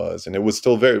reason it was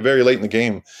still very, very late in the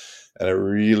game, and it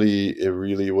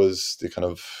really was the kind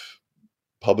of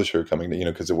publisher coming to,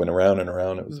 because it went around and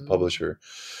around. It was the publisher,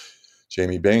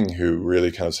 Jamie Bing, who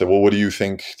really kind of said, well, what do you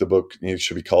think the book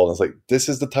should be called? And I was like, this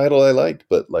is the title I like,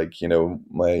 but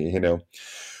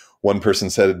one person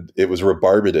said it was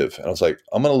rebarbative, and I was like,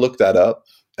 I'm going to look that up,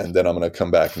 and then I'm going to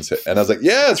come back and say, and I was like,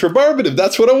 yeah, it's rebarbative.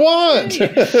 That's what I want.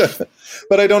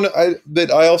 But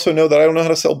I also know that I don't know how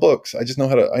to sell books. I just know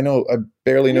I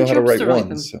barely know how to write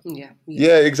one. So.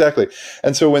 Yeah, exactly.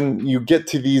 And so when you get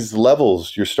to these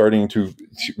levels, you're starting to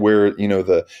where,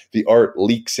 the art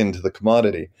leaks into the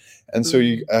commodity. And so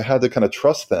I had to kind of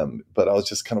trust them, but I was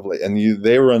just kind of like, and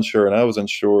they were unsure and I was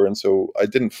unsure. And so I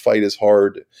didn't fight as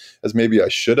hard as maybe I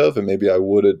should have, and maybe I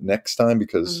would have next time,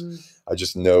 because I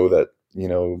just know that,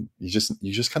 you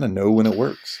just kind of know when it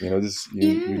works. You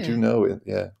do know it.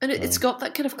 Yeah. And it's got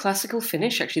that kind of classical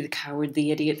finish, actually, the coward,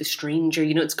 the idiot, the stranger,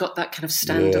 it's got that kind of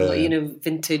standalone,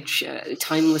 vintage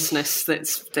timelessness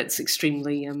that's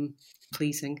extremely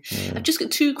pleasing. I've just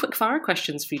got two quick fire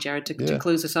questions for you, Jared, to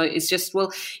close us out. It's just,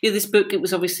 this book, it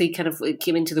was obviously it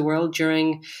came into the world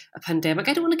during a pandemic.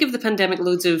 I don't want to give the pandemic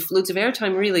loads of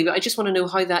airtime, really, but I just want to know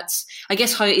how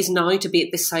how it is now to be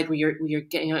at this side where you're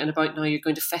getting out and about now, you're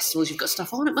going to festivals, you've got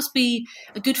stuff on. It must be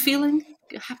a good feeling.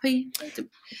 Happy?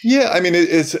 Yeah, I mean,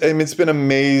 it's been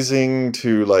amazing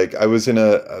to, like, I was in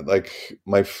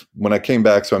when I came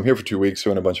back, so I'm here for 2 weeks,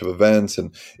 so in a bunch of events,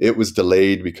 and it was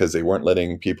delayed because they weren't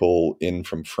letting people in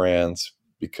from France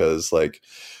because, like,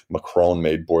 Macron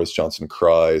made Boris Johnson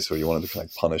cry, so he wanted to kind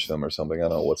of punish them or something. I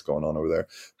don't know what's going on over there,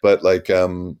 but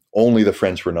only the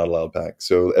French were not allowed back,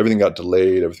 so everything got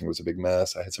delayed. Everything was a big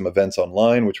mess. I had some events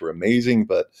online which were amazing,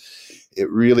 but it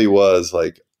really was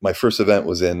like, my first event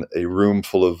was in a room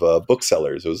full of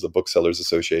booksellers. It was the Booksellers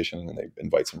Association, and they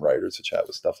invite some writers to chat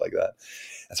with stuff like that.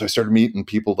 And so I started meeting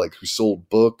people like who sold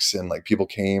books, and like people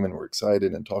came and were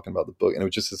excited and talking about the book. And it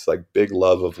was just this like big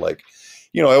love of like,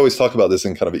 I always talk about this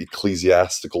in kind of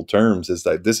ecclesiastical terms, is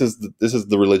that this is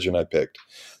the religion I picked,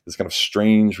 this kind of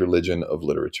strange religion of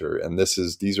literature. And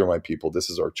these are my people. This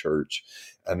is our church.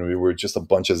 And we were just a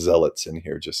bunch of zealots in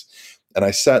here and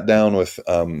I sat down with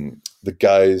the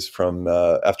guys from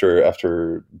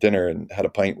after dinner and had a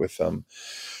pint with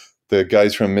the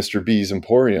guys from Mr. B's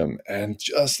Emporium, and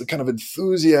just the kind of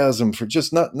enthusiasm for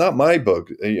just not my book.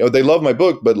 They love my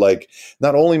book, but like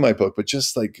not only my book, but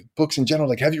just like books in general.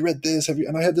 Like, have you read this?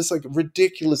 And I had this like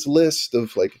ridiculous list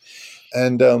of like,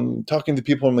 and talking to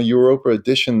people in the Europa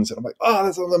editions, and I'm like, oh,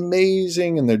 that's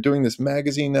amazing. And they're doing this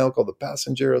magazine now called The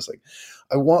Passenger. I was like,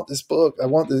 I want this book. I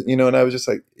want this, and I was just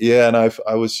like, yeah. And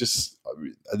I was just,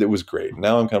 it was great.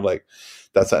 Now I'm kind of like,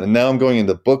 that's that. And now I'm going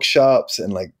into bookshops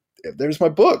and like, there's my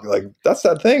book. Like, that's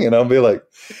that thing. And I'll be like,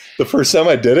 the first time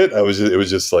I did it, it was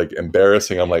just like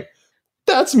embarrassing. I'm like,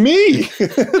 that's me.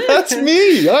 That's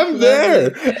me. I'm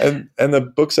there. And the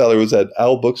bookseller was at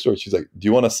Owl Bookstore. She's like, do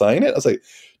you want to sign it? I was like,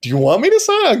 do you want me to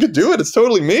sign it? I could do it. It's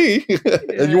totally me.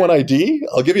 And you want ID?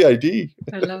 I'll give you ID.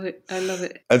 I love it.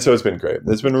 And so it's been great.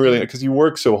 It's been really, because you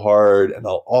work so hard and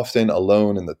often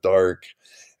alone in the dark,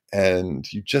 and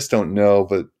you just don't know.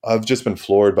 But I've just been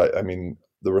floored by,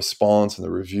 the response and the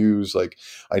reviews. Like,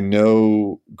 I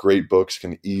know great books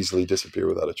can easily disappear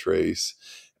without a trace.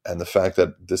 And the fact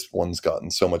that this one's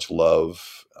gotten so much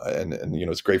love and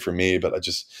it's great for me, but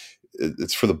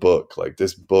it's for the book. Like,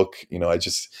 this book, I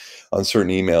just, on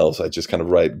certain emails, I just kind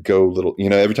of write, go little,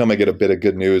 every time I get a bit of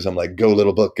good news, I'm like, go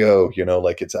little book, go,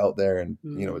 like it's out there, and,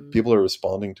 people are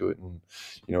responding to it and,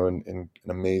 in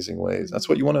amazing ways. That's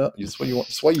what you want to,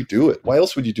 that's why you do it. Why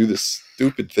else would you do this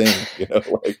stupid thing,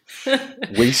 like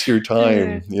waste your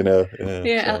time,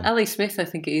 Ali Smith, I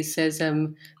think it is, says,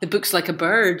 the book's like a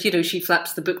bird, she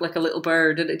flaps the book like a little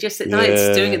bird, and it's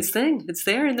doing its thing. It's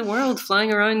there in the world,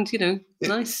 flying around,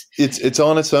 nice. It's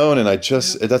on its own, and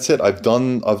that's it. I've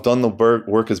done the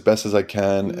work as best as I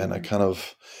can, and I kind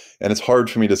of, and it's hard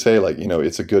for me to say like,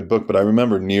 it's a good book, but I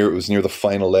remember it was near the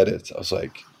final edit, I was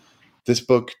like, this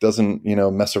book doesn't,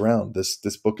 mess around.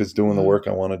 This book is doing the work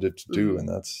I wanted it to do. And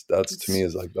that's to me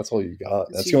is like, that's all you got.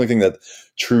 That's the only thing that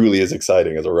truly is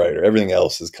exciting as a writer. Everything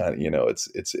else is kind of,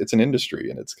 it's an industry,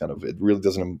 and it's kind of, it really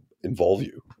doesn't involve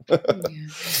you.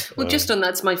 Well, just on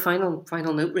that's my final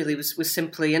note really was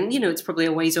simply, and it's probably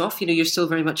a ways off, you're still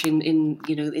very much in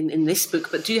this book,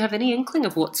 but do you have any inkling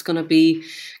of what's going to be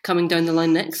coming down the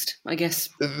line next, I guess?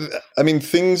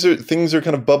 Things are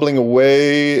kind of bubbling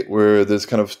away, where there's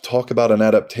kind of talk about an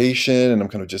adaptation, and I'm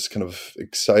kind of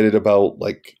excited about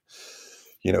like,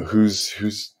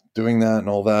 who's doing that and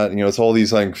all that. It's all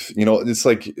these like, it's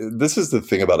like, this is the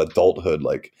thing about adulthood,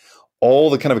 like all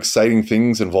the kind of exciting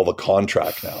things involve a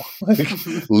contract now, like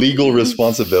legal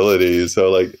responsibilities. So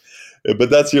like,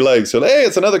 but that's your like, so hey,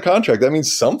 it's another contract. That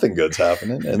means something good's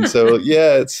happening. And so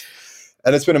it's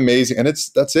been amazing. And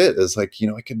that's it. It's like,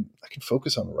 I can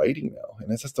focus on writing now. And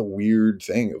that's just the weird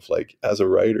thing of like, as a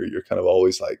writer, you're kind of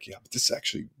always like, yeah, but this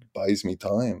actually buys me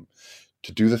time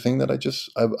to do the thing that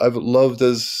I've loved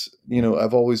as,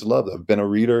 I've always loved. I've been a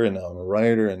reader, and now I'm a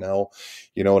writer, and now,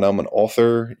 and I'm an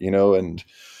author, and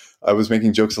I was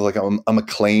making jokes of like, I'm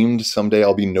acclaimed. Someday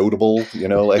I'll be notable,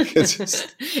 like it's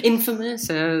just infamous.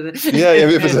 If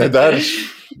it's that,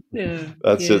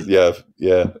 that's just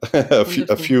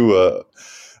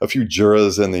a few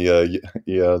jurors in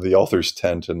the author's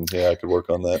tent, and I could work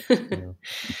on that.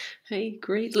 Hey,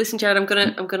 great. Listen, Jared, I'm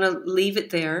gonna leave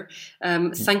it there.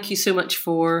 Thank you so much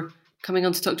for coming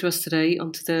on to talk to us today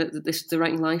onto the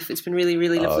Writing Life. It's been really,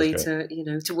 really lovely to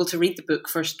read the book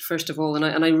first of all, and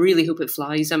I really hope it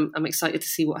flies. I'm excited to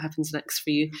see what happens next for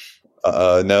you.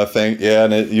 And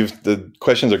the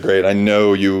questions are great. I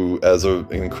know you as an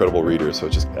incredible reader, so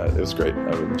it was great.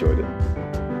 I enjoyed it.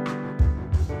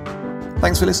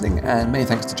 Thanks for listening, and many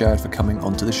thanks to Jared for coming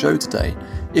onto the show today.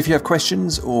 If you have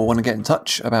questions or want to get in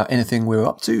touch about anything we're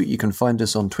up to, you can find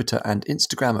us on Twitter and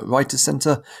Instagram at Writers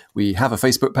Centre. We have a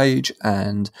Facebook page,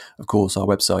 and of course our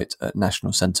website at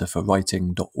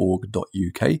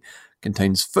nationalcentreforwriting.org.uk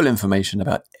contains full information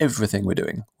about everything we're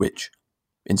doing, which,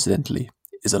 incidentally,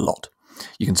 is a lot.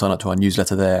 You can sign up to our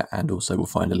newsletter there, and also we'll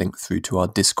find a link through to our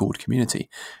Discord community,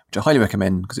 which I highly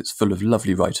recommend because it's full of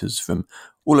lovely writers from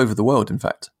all over the world, in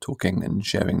fact, talking and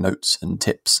sharing notes and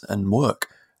tips and work.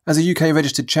 As a UK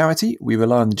registered charity, we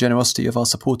rely on the generosity of our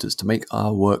supporters to make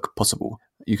our work possible.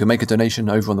 You can make a donation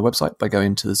over on the website by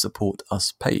going to the Support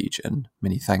Us page, and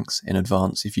many thanks in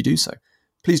advance if you do so.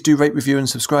 Please do rate, review, and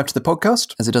subscribe to the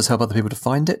podcast, as it does help other people to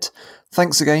find it.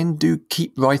 Thanks again, do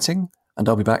keep writing, and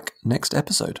I'll be back next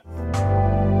episode.